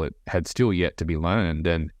I call it, had still yet to be learned.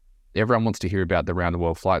 And everyone wants to hear about the round the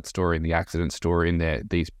world flight story and the accident story and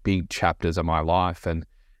these big chapters of my life. And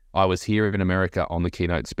I was here in America on the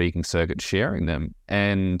keynote speaking circuit sharing them,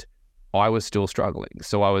 and I was still struggling.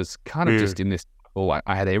 So I was kind of just in this,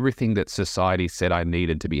 I had everything that society said I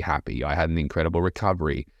needed to be happy. I had an incredible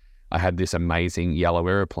recovery. I had this amazing yellow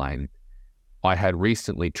airplane. I had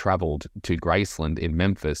recently traveled to Graceland in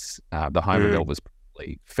Memphis, the home of Elvis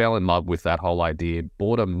Presley, fell in love with that whole idea,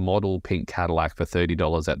 bought a model pink Cadillac for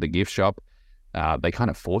 $30 at the gift shop. They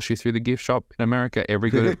kind of force you through the gift shop in America.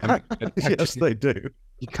 Yes, they do.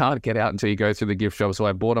 You can't get out until you go through the gift shop. So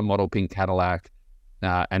I bought a model pink Cadillac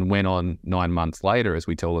and went on 9 months later, as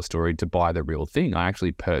we tell the story, to buy the real thing. I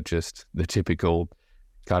actually purchased the typical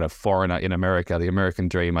kind of foreigner in America, the American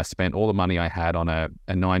dream. I spent all the money I had on a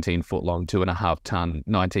 19-foot long, 2.5-ton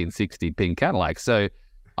 1960 pink Cadillac. So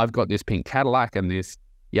I've got this pink Cadillac and this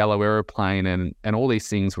yellow airplane and all these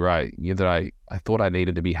things where I thought I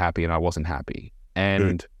needed to be happy and I wasn't happy.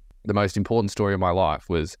 And the most important story of my life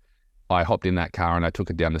was I hopped in that car and I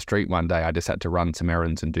took it down the street one day. I just had to run some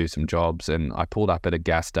errands and do some jobs. And I pulled up at a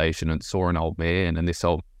gas station and saw an old man, and this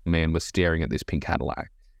old man was staring at this pink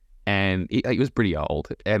Cadillac. And he was pretty old,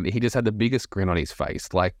 and he just had the biggest grin on his face.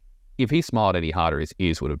 Like, if he smiled any harder, his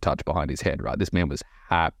ears would have touched behind his head, right? This man was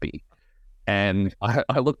happy. And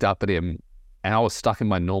I looked up at him, and I was stuck in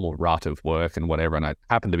my normal rut of work and whatever, and I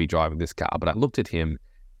happened to be driving this car, but I looked at him,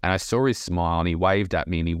 and I saw his smile, and he waved at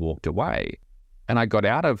me, and he walked away. And I got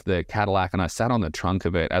out of the Cadillac, and I sat on the trunk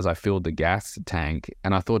of it as I filled the gas tank,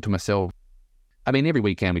 and I thought to myself, I mean, every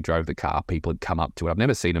weekend we drove the car, people had come up to it. I've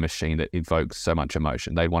never seen a machine that evokes so much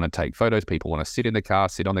emotion. They want to take photos. People want to sit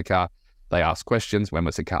on the car. They ask questions. When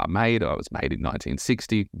was the car made? Oh, it was made in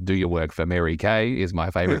 1960. Do you work for Mary Kay is my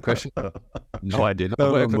favorite question. No, I didn't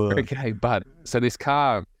work for Mary Kay. But so this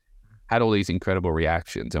car had all these incredible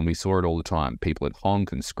reactions, and we saw it all the time. People would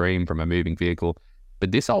honk and scream from a moving vehicle.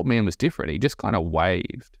 But this old man was different. He just kind of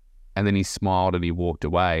waved, and then he smiled and he walked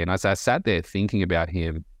away. And as I sat there thinking about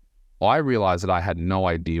him, I realized that I had no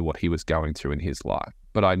idea what he was going through in his life.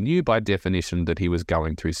 but I knew by definition that he was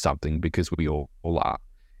going through something because we all are.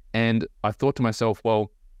 And I thought to myself,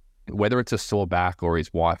 well, whether it's a sore back or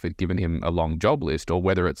his wife had given him a long job list, or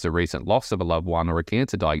whether it's a recent loss of a loved one or a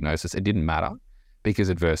cancer diagnosis, it didn't matter, because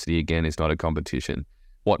adversity, again, is not a competition.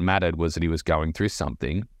 What mattered was that he was going through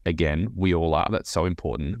something. Again, we all are. That's so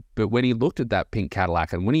important. But when he looked at that pink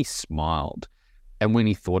Cadillac and when he smiled and when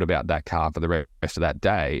he thought about that car for the rest of that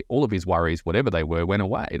day, all of his worries, whatever they were, went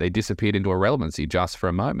away. They disappeared into irrelevancy just for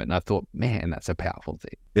a moment. And I thought, man, that's a powerful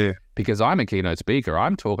thing. Yeah. Because I'm a keynote speaker.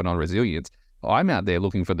 I'm talking on resilience. I'm out there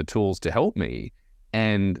looking for the tools to help me.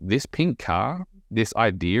 And this pink car, this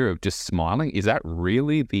idea of just smiling, is that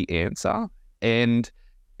really the answer? And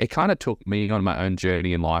it kind of took me on my own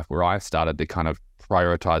journey in life where I started to kind of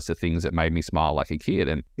prioritize the things that made me smile like a kid.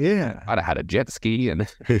 And Yeah. I'd had a jet ski and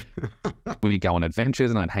we'd go on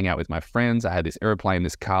adventures and I'd hang out with my friends. I had this airplane,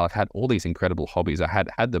 this car. I've had all these incredible hobbies. I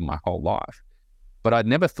had them my whole life, but I'd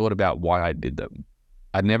never thought about why I did them.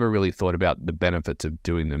 I'd never really thought about the benefits of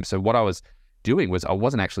doing them. So what I was doing was I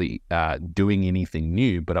wasn't actually doing anything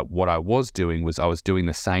new, but what I was doing was I was doing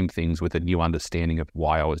the same things with a new understanding of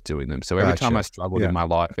why I was doing them. So every time I struggled in my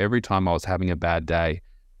life, every time I was having a bad day,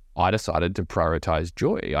 I decided to prioritize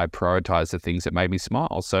joy. I prioritized the things that made me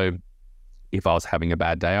smile. So if I was having a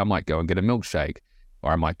bad day, I might go and get a milkshake,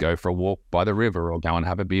 or I might go for a walk by the river, or go and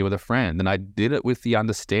have a beer with a friend. And I did it with the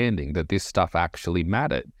understanding that this stuff actually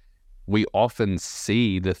mattered. We often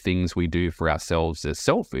see the things we do for ourselves as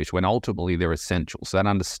selfish when ultimately they're essential. So that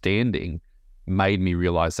understanding made me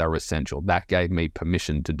realize they were essential. That gave me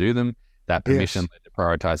permission to do them. That permission led to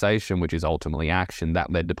prioritization, which is ultimately action.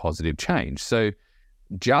 That led to positive change. So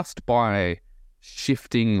just by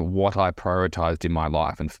shifting what I prioritized in my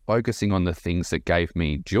life and focusing on the things that gave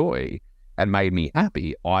me joy and made me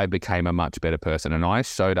happy, I became a much better person, and I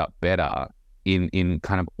showed up better in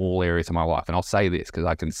kind of all areas of my life. And I'll say this because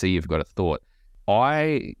I can see you've got a thought.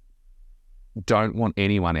 I don't want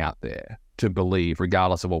anyone out there to believe,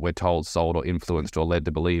 regardless of what we're told, sold, or influenced, or led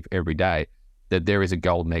to believe every day, that there is a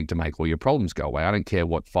golden egg to make all your problems go away. I don't care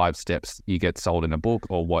what 5 steps you get sold in a book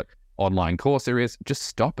or what online course there is, just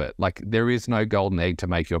stop it. Like, there is no golden egg to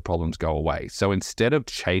make your problems go away. So instead of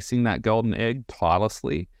chasing that golden egg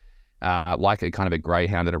tirelessly, like a kind of a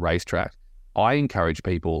greyhound at a racetrack, I encourage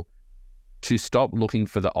people to stop looking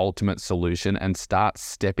for the ultimate solution and start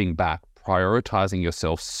stepping back, prioritizing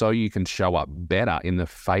yourself so you can show up better in the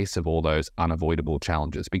face of all those unavoidable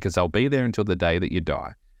challenges, because they'll be there until the day that you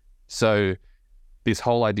die. So this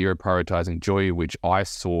whole idea of prioritizing joy, which I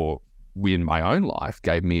saw in my own life,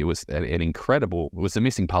 gave me, it was an incredible, it was a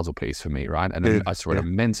missing puzzle piece for me, right? And I saw an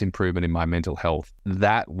immense improvement in my mental health.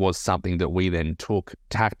 That was something that we then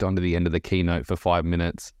tacked onto the end of the keynote for 5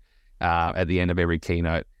 minutes. At the end of every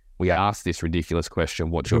keynote, we asked this ridiculous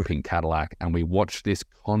question, what's your pink Cadillac? And we watched this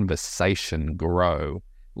conversation grow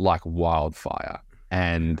like wildfire.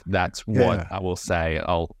 And that's what I will say.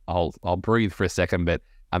 I'll breathe for a second, but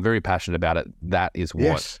I'm very passionate about it. That is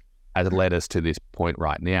what has led us to this point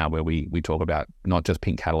right now where we talk about not just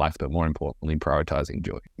pink Cadillacs, but more importantly, prioritizing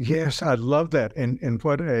joy. Yes, I love that. And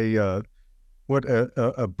what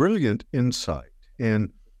a brilliant insight.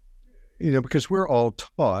 And because we're all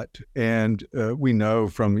taught, and we know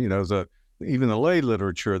from, even the lay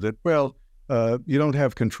literature that, you don't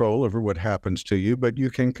have control over what happens to you, but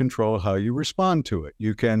you can control how you respond to it.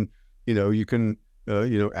 You can,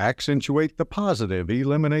 accentuate the positive,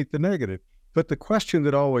 eliminate the negative. But the question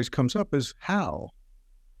that always comes up is how?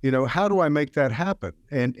 How do I make that happen?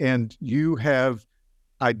 And you have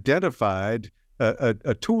identified a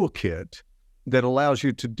toolkit that allows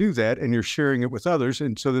you to do that, and you're sharing it with others,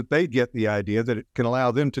 and so that they get the idea that it can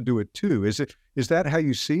allow them to do it too. Is that how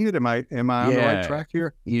you see it? Am I on the right track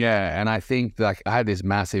here? Yeah, and I think I had this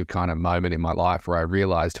massive kind of moment in my life where I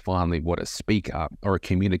realized finally what a speaker or a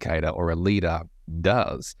communicator or a leader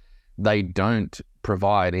does. They don't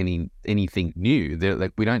provide anything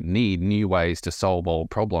new. We don't need new ways to solve all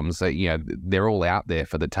problems. They're all out there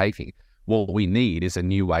for the taking. What we need is a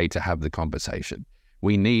new way to have the conversation.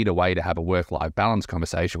 We need a way to have a work-life balance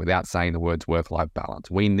conversation without saying the words work-life balance.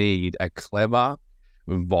 We need a clever,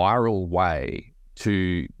 viral way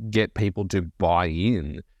to get people to buy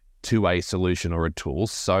in to a solution or a tool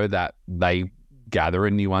so that they gather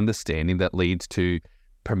a new understanding that leads to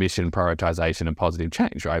permission, prioritization, and positive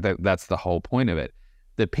change, right? That's the whole point of it.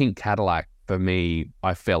 The pink Cadillac, for me,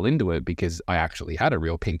 I fell into it because I actually had a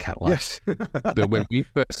real pink Cadillac. Yes. But when we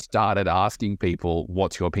first started asking people,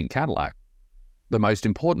 what's your pink Cadillac? The most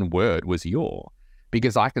important word was your,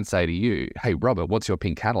 because I can say to you, hey, Robert, what's your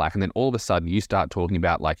pink Cadillac? And then all of a sudden you start talking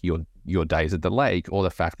about like your days at the lake, or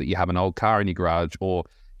the fact that you have an old car in your garage, or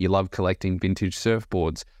you love collecting vintage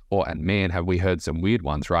surfboards, or, and man, have we heard some weird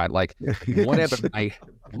ones, right? Like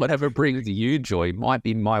whatever brings you joy might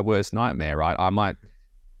be my worst nightmare, right? I might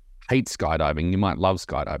hate skydiving, you might love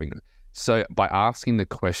skydiving. So by asking the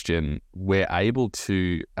question, we're able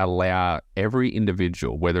to allow every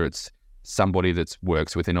individual, whether it's somebody that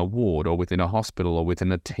works within a ward or within a hospital or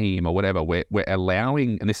within a team or whatever, we're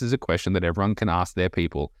allowing, and this is a question that everyone can ask their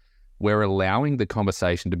people, we're allowing the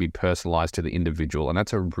conversation to be personalized to the individual. And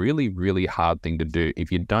that's a really, really hard thing to do.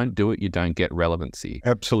 If you don't do it, you don't get relevancy.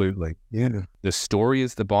 Absolutely. Yeah. The story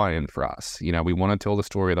is the buy-in for us. You know, we want to tell the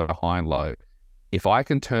story of the high and low. If I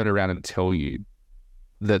can turn around and tell you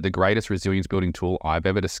that the greatest resilience building tool I've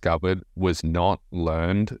ever discovered was not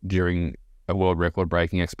learned during a world record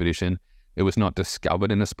breaking expedition, it was not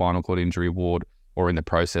discovered in a spinal cord injury ward or in the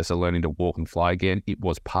process of learning to walk and fly again, it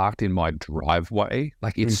was parked in my driveway.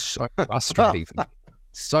 Like, it's so frustrating for me.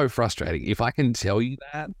 So frustrating. If I can tell you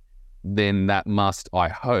that, then that must, I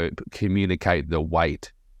hope, communicate the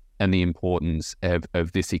weight and the importance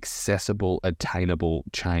of this accessible, attainable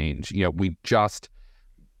change. You know,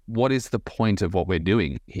 what is the point of what we're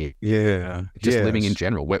doing here? Yeah. Just living in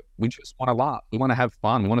general. We just want to laugh. We want to have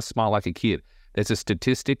fun. We want to smile like a kid. There's a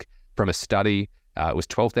statistic from a study. It was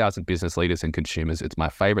 12,000 business leaders and consumers. It's my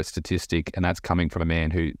favorite statistic, and that's coming from a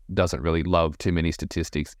man who doesn't really love too many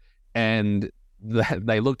statistics. And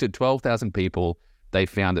they looked at 12,000 people. They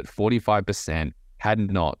found that 45% had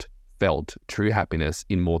not felt true happiness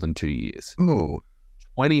in more than 2 years. Oh.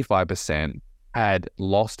 25% had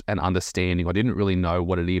lost an understanding or didn't really know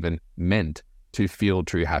what it even meant to feel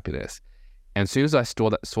true happiness. And as soon as I saw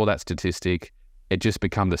that statistic, it just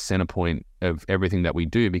became the center point of everything that we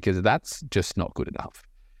do, because that's just not good enough.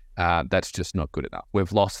 That's just not good enough.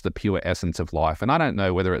 We've lost the pure essence of life. And I don't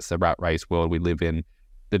know whether it's the rat race world we live in,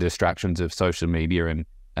 the distractions of social media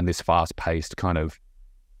and this fast-paced kind of,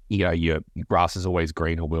 you know, your grass is always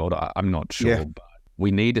greener world. I'm not sure, but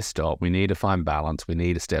we need to stop. We need to find balance. We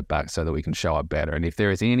need to step back so that we can show up better. And if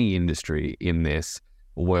there is any industry in this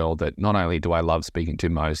world that not only do I love speaking to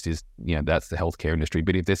most is, you know, that's the healthcare industry,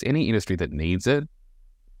 but if there's any industry that needs it,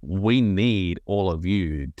 we need all of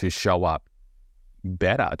you to show up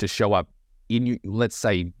better, to show up in, let's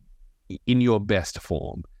say, in your best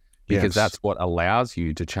form, because that's what allows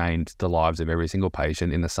you to change the lives of every single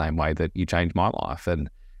patient in the same way that you changed my life. And,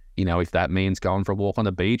 you know, if that means going for a walk on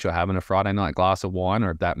the beach or having a Friday night glass of wine,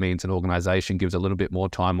 or if that means an organization gives a little bit more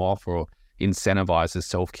time off or incentivizes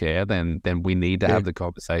self-care, then we need to have the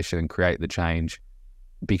conversation and create the change,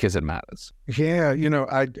 because it matters. Yeah, you know,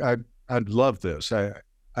 I'd love this.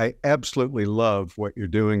 I absolutely love what you're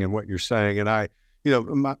doing and what you're saying. And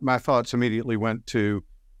my thoughts immediately went to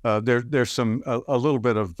there's a little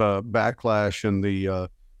bit of backlash in the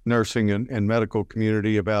nursing and medical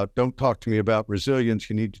community about, don't talk to me about resilience.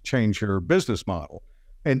 You need to change your business model.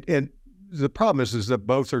 And the problem is that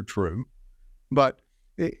both are true, but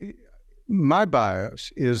my bias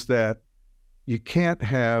is that you can't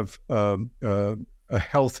have a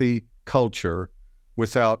healthy culture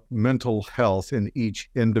without mental health in each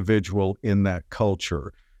individual in that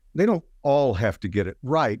culture. They don't all have to get it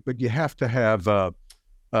right, but you have to have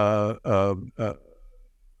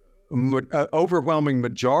overwhelming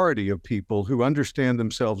majority of people who understand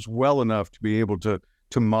themselves well enough to be able to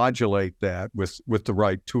modulate that with the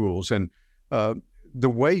right tools. And the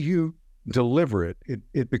way you deliver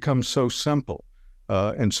it becomes so simple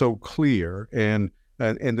and so clear, and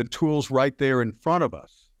the tool's right there in front of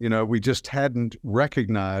us. You know, we just hadn't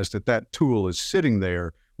recognized that tool is sitting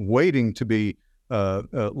there waiting to be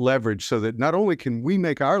leveraged, so that not only can we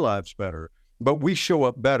make our lives better, but we show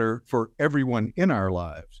up better for everyone in our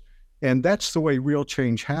lives. And that's the way real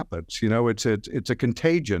change happens. You know, it's a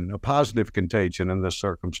contagion, a positive contagion in this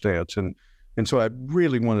circumstance. And so I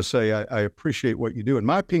really want to say I appreciate what you do. And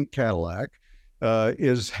my Pink Cadillac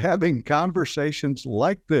is having conversations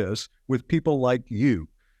like this with people like you.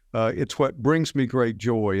 It's what brings me great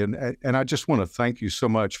joy. And I just want to thank you so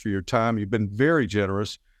much for your time. You've been very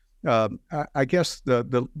generous. I guess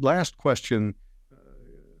the last question,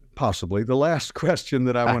 possibly the last question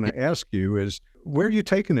that I want to ask you is, where are you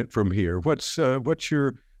taking it from here? What's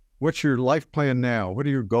your life plan now? What are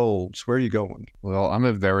your goals? Where are you going? Well, I'm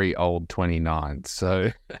a very old 29,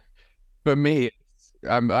 so for me,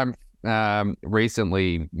 I'm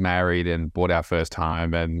recently married and bought our first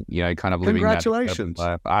home, and you know, kind of living that. Congratulations!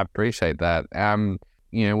 I appreciate that.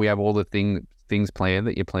 You know, we have all the things planned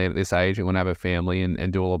that you plan at this age. You want to have a family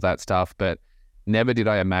and do all of that stuff, but never did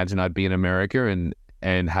I imagine I'd be in America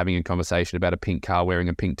and having a conversation about a pink car wearing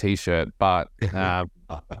a pink t-shirt. But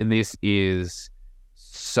and this is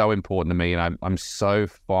so important to me, and I'm so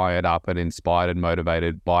fired up and inspired and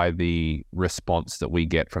motivated by the response that we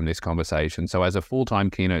get from this conversation. So as a full-time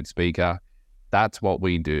keynote speaker, that's what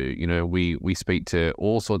we do. You know, we speak to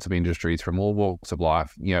all sorts of industries from all walks of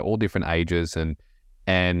life, you know, all different ages,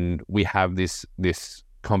 and we have this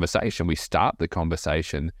conversation. We start the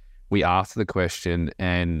conversation, we ask the question,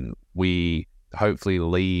 and we hopefully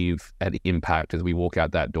leave an impact as we walk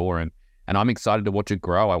out that door. And I'm excited to watch it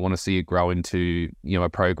grow. I want to see it grow into, you know, a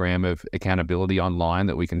program of accountability online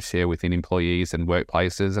that we can share within employees and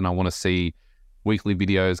workplaces. And I want to see weekly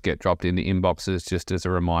videos get dropped into inboxes just as a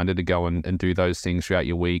reminder to go and do those things throughout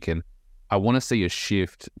your week. And I want to see a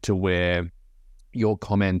shift to where your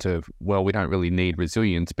comment of, well, we don't really need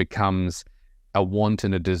resilience becomes a want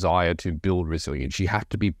and a desire to build resilience. You have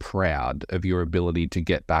to be proud of your ability to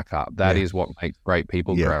get back up. That is what makes great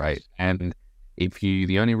people great. And if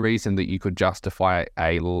the only reason that you could justify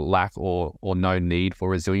a lack or no need for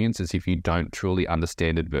resilience is if you don't truly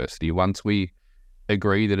understand adversity. Once we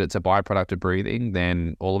agree that it's a byproduct of breathing,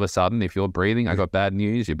 then all of a sudden, if you're breathing, I got bad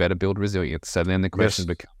news, you better build resilience. So then the question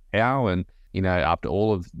becomes how, and, you know, after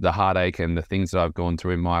all of the heartache and the things that I've gone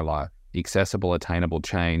through in my life, accessible, attainable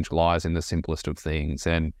change lies in the simplest of things.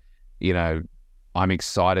 And, you know, I'm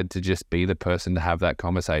excited to just be the person to have that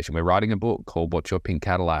conversation. We're writing a book called What's Your Pink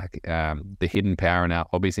Cadillac? The Hidden Power in Our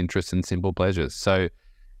Hobbies, Interests, and Simple Pleasures. So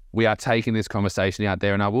we are taking this conversation out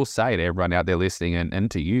there, and I will say to everyone out there listening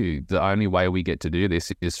and to you, the only way we get to do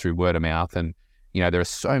this is through word of mouth. And, you know, there are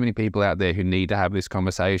so many people out there who need to have this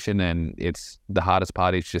conversation, and it's the hardest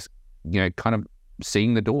part is just, you know, kind of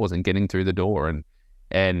seeing the doors and getting through the door.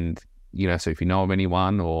 And you know, so if you know of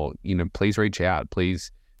anyone, or, you know, please reach out.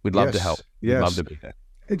 Please, we'd love to help. We'd love to be there.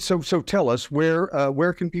 And so tell us,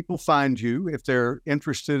 where can people find you if they're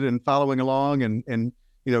interested in following along and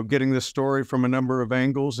you know, getting this story from a number of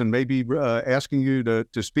angles and maybe asking you to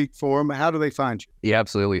speak for them? How do they find you? Yeah,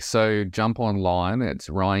 absolutely. So jump online. It's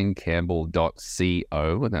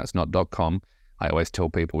ryancampbell.co, and that's not .com. I always tell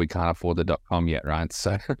people we can't afford the .com yet, right?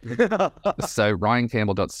 So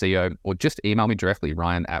ryancampbell.co, or just email me directly,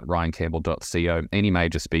 ryan@ryancampbell.co. Any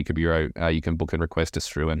major speaker bureau, you can book and request us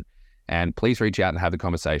through. And please reach out and have the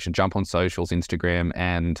conversation. Jump on socials, Instagram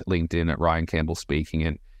and LinkedIn at Ryan Campbell Speaking.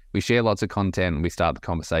 And we share lots of content, and we start the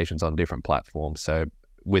conversations on different platforms. So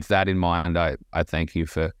with that in mind, I thank you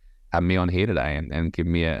for having me on here today and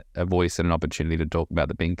giving me a voice and an opportunity to talk about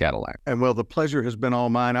the Pink Cadillac. And well, the pleasure has been all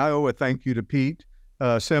mine. I owe a thank you to Pete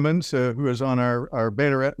Simmons, who is on our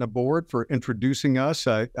Beta Retina board, for introducing us.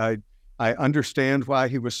 I understand why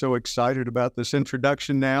he was so excited about this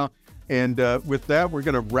introduction now. And with that, we're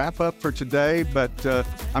going to wrap up for today, but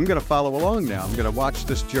I'm going to follow along now. I'm going to watch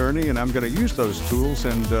this journey, and I'm going to use those tools.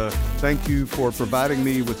 And thank you for providing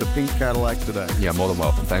me with the Pink Cadillac today. Yeah, more than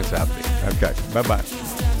welcome. Thanks for having me. Okay, bye-bye.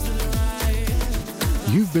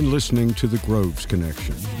 You've been listening to The Groves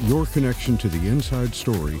Connection, your connection to the inside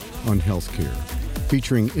story on healthcare,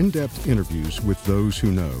 featuring in-depth interviews with those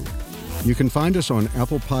who know. You can find us on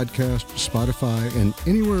Apple Podcasts, Spotify, and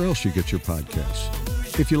anywhere else you get your podcasts.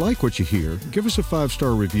 If you like what you hear, give us a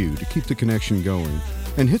 5-star review to keep the connection going,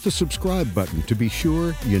 and hit the subscribe button to be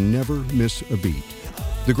sure you never miss a beat.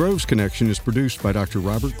 The Groves Connection is produced by Dr.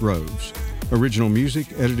 Robert Groves. Original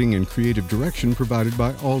music, editing, and creative direction provided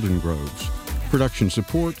by Alden Groves. Production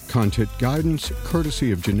support, content guidance,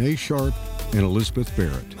 courtesy of Janae Sharp and Elizabeth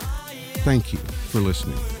Barrett. Thank you for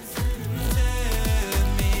listening.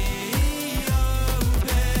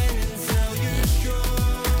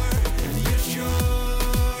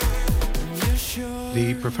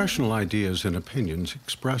 The professional ideas and opinions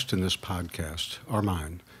expressed in this podcast are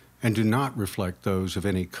mine and do not reflect those of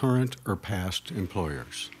any current or past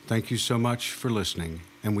employers. Thank you so much for listening,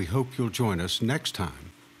 and we hope you'll join us next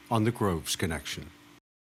time on The Groves Connection.